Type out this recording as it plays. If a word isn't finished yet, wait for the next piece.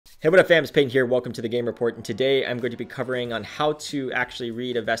Hey, what up fam, it's Payton here. Welcome to the Game Report, and today I'm going to be covering on how to actually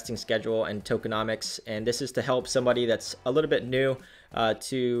read a vesting schedule and tokenomics, and this is to help somebody that's a little bit new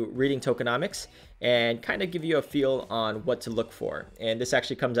to reading tokenomics and kind of give you a feel on what to look for. And this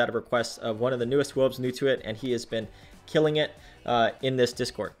actually comes out of requests of one of the newest wolves new to it, and he has been killing it in this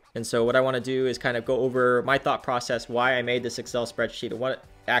Discord. And so what I want to do is kind of go over my thought process, why I made this Excel spreadsheet, and what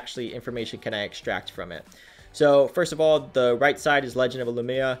actually information can I extract from it. So first of all, the right side is Legend of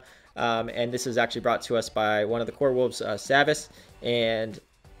Lumia, and this is actually brought to us by one of the core wolves, Savis, and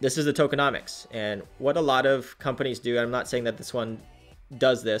this is the tokenomics. And what a lot of companies do, and I'm not saying that this one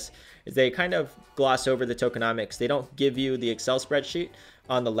does this, is they kind of gloss over the tokenomics. They don't give you the Excel spreadsheet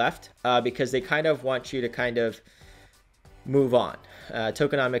on the left because they kind of want you to kind of move on.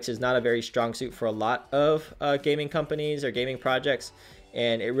 Tokenomics is not a very strong suit for a lot of gaming companies or gaming projects,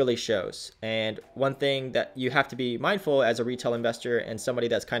 and it really shows. And one thing that you have to be mindful as a retail investor and somebody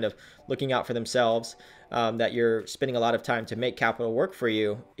that's kind of looking out for themselves, that you're spending a lot of time to make capital work for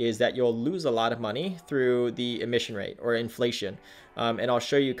you, is that you'll lose a lot of money through the emission rate or inflation. And I'll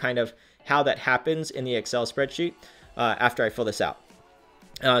show you kind of how that happens in the Excel spreadsheet after I fill this out.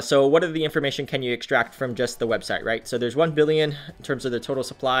 So what are the information can you extract from just the website, right? So there's 1 billion in terms of the total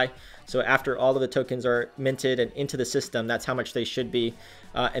supply. So after all of the tokens are minted and into the system, that's how much they should be.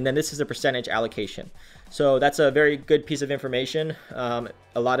 And then this is a percentage allocation. So that's a very good piece of information. A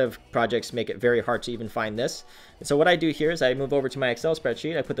lot of projects make it very hard to even find this. And so what I do here is I move over to my Excel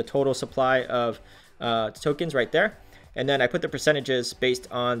spreadsheet. I put the total supply of tokens right there. And then I put the percentages based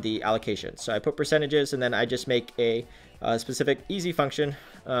on the allocation. So I put percentages, and then I just make a specific easy function.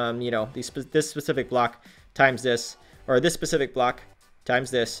 This specific block times this, or this specific block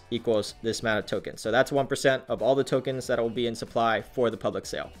times this equals this amount of tokens. So that's 1% of all the tokens that will be in supply for the public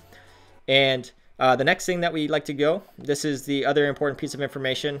sale. And the next thing that we like to go, this is the other important piece of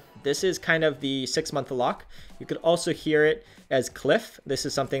information. This is kind of the 6-month lock. You could also hear it as cliff. This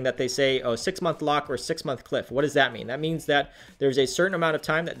is something that they say, oh, 6-month lock or 6-month cliff. What does that mean? That means that there's a certain amount of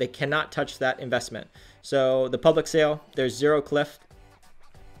time that they cannot touch that investment. So the public sale, there's 0 cliff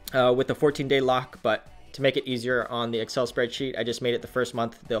with the 14-day lock, but to make it easier on the Excel spreadsheet, I just made it the first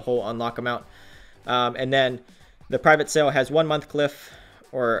month, the whole unlock amount. And then the private sale has 1 month cliff,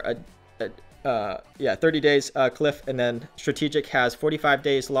 or 30 days cliff, and then strategic has 45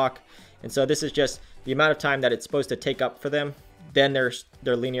 days lock. And so this is just the amount of time that it's supposed to take up for them. Then their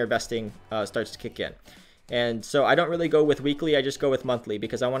linear vesting starts to kick in. And so I don't really go with weekly, I just go with monthly,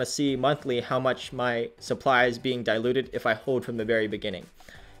 because I want to see monthly how much my supply is being diluted if I hold from the very beginning.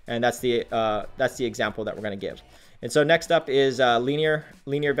 And that's the example that we're going to give. And so next up is linear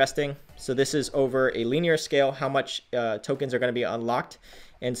vesting. So this is over a linear scale, how much tokens are going to be unlocked.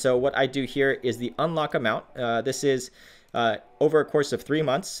 And so what I do here is the unlock amount. This is over a course of 3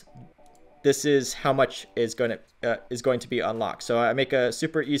 months. This is how much is going to be unlocked. So I make a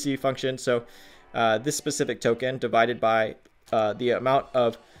super easy function. So this specific token divided by the amount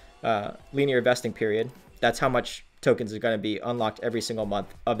of linear vesting period, that's how much tokens are going to be unlocked every single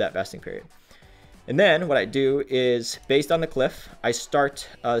month of that vesting period. And then what I do is, based on the cliff, I start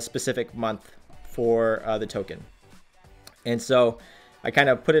a specific month for the token. And so I kind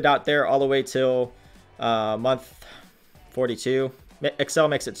of put it out there all the way till month 42. Excel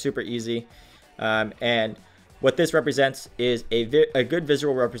makes it super easy. And what this represents is a good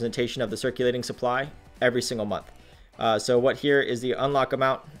visual representation of the circulating supply every single month. So what here is the unlock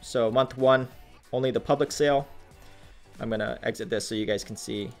amount. So month 1, only the public sale. I'm going to exit this so you guys can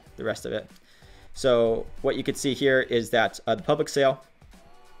see the rest of it. So what you can see here is that the public sale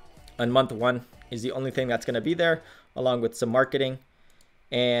on month 1 is the only thing that's going to be there, along with some marketing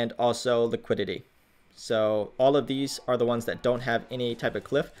and also liquidity. So all of these are the ones that don't have any type of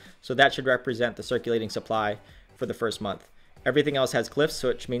cliff. So that should represent the circulating supply for the first month. Everything else has cliffs,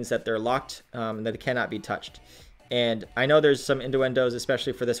 which means that they're locked, and that they cannot be touched. And I know there's some innuendos,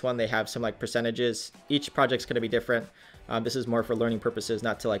 especially for this one. They have some like percentages. Each project's going to be different. This is more for learning purposes,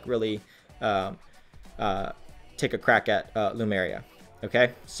 not to like really take a crack at Lumeria.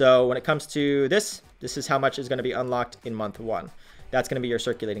 Okay, so when it comes to this is how much is going to be unlocked in month 1. That's going to be your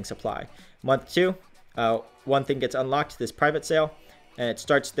circulating supply. Month 2, one thing gets unlocked, this private sale, and it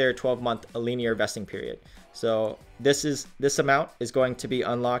starts their 12-month linear vesting period. So this amount is going to be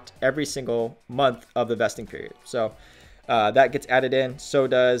unlocked every single month of the vesting period. So that gets added in. So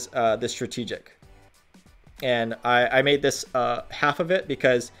does the strategic. And I made this half of it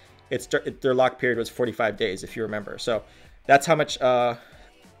because their lock period was 45 days, if you remember. So that's how much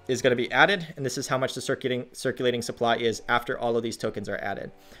is going to be added, and this is how much the circulating supply is after all of these tokens are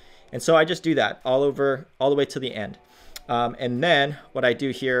added. And so I just do that all the way to the end. And then what I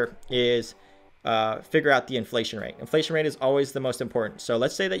do here is figure out the inflation rate. Inflation rate is always the most important. So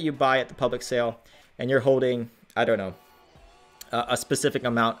let's say that you buy at the public sale and you're holding, I don't know, a specific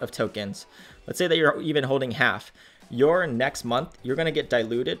amount of tokens. Let's say that you're even holding half. Your next month, you're going to get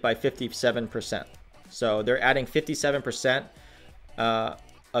diluted by 57%. So they're adding 57%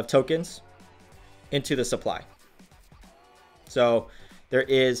 of tokens into the supply. So there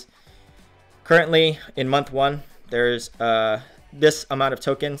is currently in month one, there's this amount of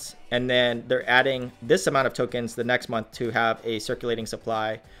tokens, and then they're adding this amount of tokens the next month to have a circulating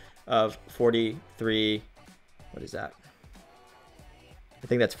supply of 43, what is that? I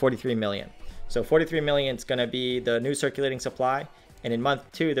think that's 43 million. So 43 million is going to be the new circulating supply. And in month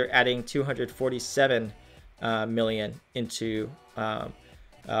two, they're adding 247 million into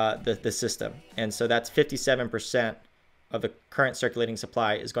the system. And so that's 57% of the current circulating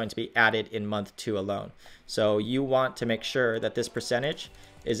supply is going to be added in month two alone. So you want to make sure that this percentage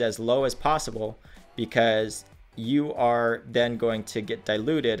is as low as possible, because you are then going to get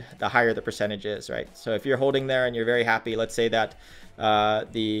diluted the higher the percentage is, right? So if you're holding there and you're very happy, let's say that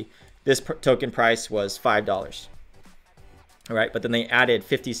this token price was $5, all right? But then they added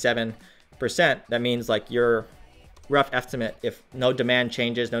 57%. That means like your rough estimate, if no demand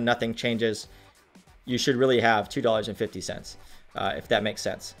changes, no nothing changes, you should really have $2.50, if that makes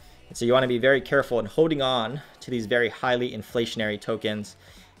sense. And so you want to be very careful in holding on to these very highly inflationary tokens.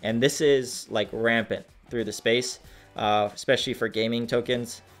 And this is like rampant through the space, especially for gaming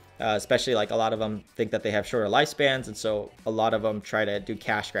tokens, especially like a lot of them think that they have shorter lifespans. And so a lot of them try to do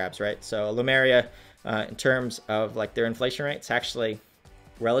cash grabs, right? So Lumeria, in terms of like their inflation rates, actually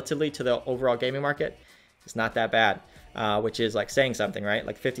relatively to the overall gaming market, it's not that bad. Which is like saying something, right?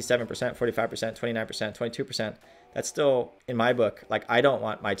 Like 57%, 45%, 29%, 22%. That's still, in my book, like I don't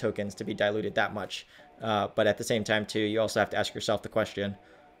want my tokens to be diluted that much. But at the same time too, you also have to ask yourself the question,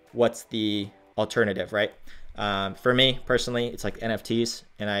 what's the alternative, right? For me personally, it's like NFTs,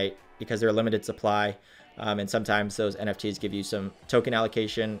 and because they're a limited supply, and sometimes those NFTs give you some token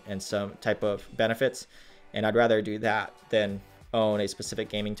allocation and some type of benefits. And I'd rather do that than own a specific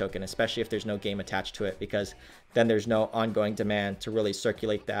gaming token, especially if there's no game attached to it, because then there's no ongoing demand to really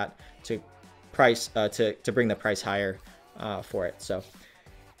circulate that to price to bring the price higher for it. So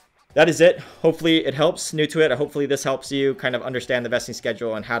that is it. Hopefully it helps. New to it, hopefully this helps you kind of understand the vesting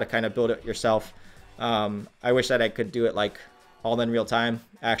schedule and how to kind of build it yourself. I wish that I could do it like all in real time.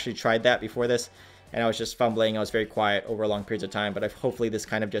 I actually tried that before this and I was just fumbling. I was very quiet over long periods of time, but hopefully this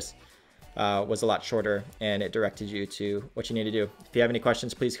kind of just was a lot shorter and it directed you to what you need to do. If you have any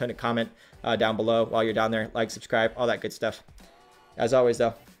questions, please comment down below while you're down there. Like, subscribe, all that good stuff. As always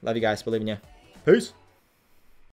though, love you guys, believe in you. Peace.